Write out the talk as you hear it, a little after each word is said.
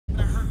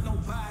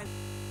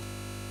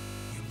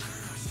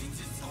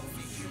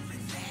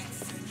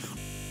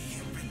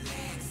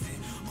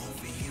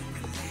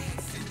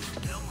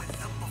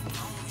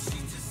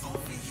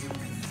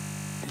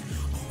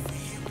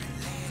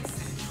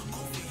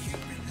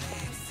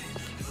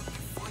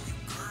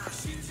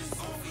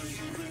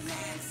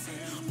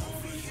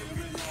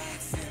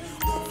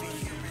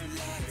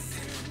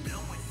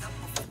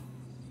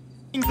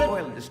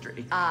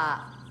grocery.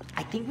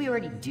 I think we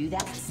already do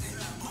that.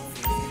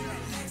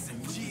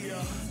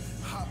 Yeah,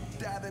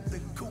 hopped out of the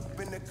coupe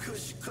and the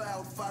cush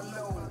cloud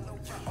follow.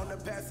 On the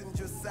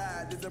passenger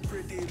side is a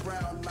pretty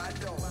brown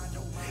Mado,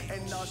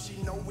 and all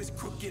she know is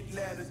crooked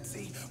letter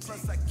T.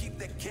 Plus I keep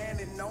that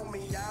cannon on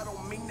me, I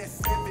don't mean that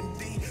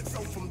 70. So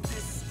from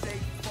this day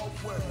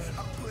forward,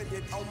 I put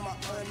it on my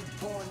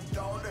unborn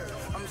daughter.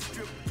 I'm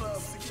strip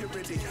club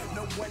security,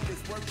 no one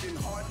is working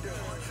harder.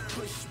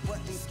 Push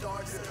button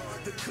starter,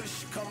 the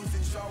kush comes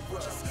in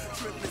showers.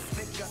 Triplest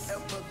nigga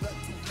ever, the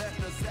two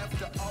letters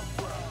after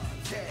opera.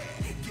 Yeah,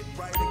 get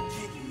right or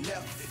get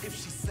left. If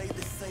she say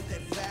this ain't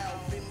that loud,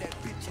 then that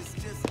bitch is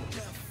just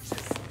deaf,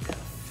 just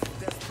deaf.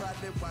 That's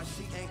probably why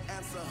she ain't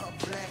answer her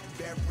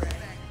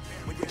BlackBerry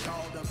when you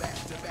called her back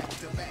to back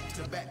to back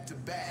to back to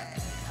back.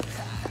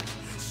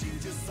 She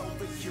just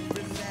over here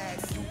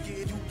relax. You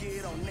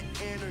get on the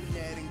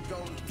internet and go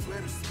to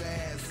Twitter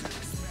spaz.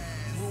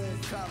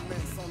 Rude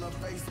comments on a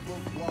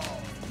Facebook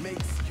wall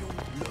makes you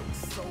look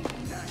so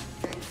not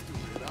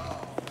gangster at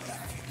all.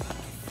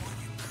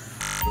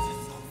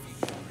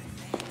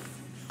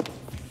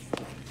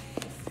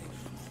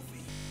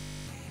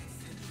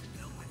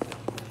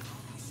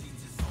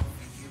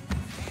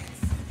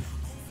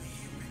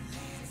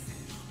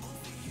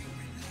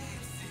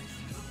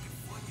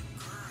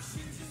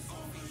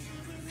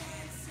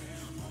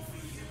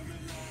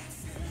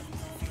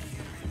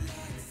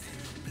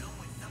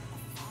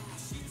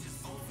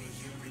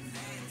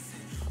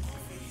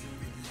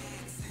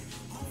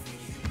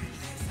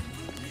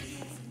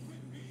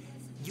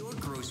 Your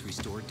grocery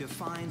store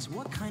defines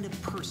what kind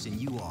of person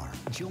you are.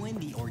 Join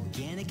the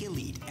organic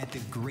elite at the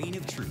Grain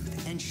of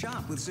Truth and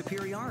shop with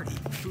superiority.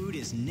 Food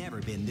has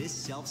never been this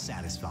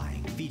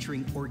self-satisfying.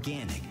 Featuring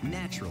organic,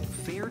 natural,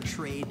 fair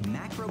trade,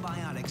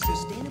 macrobiotic,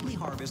 sustainably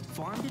harvested,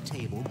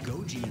 farm-to-table,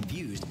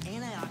 goji-infused,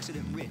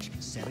 antioxidant-rich,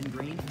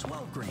 7-grain,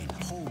 12-grain,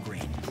 whole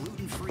grain,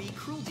 gluten-free,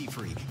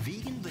 cruelty-free,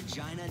 vegan,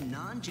 vagina,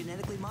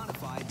 non-genetically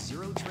modified,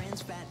 zero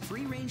trans fat,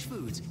 free-range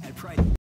foods at price.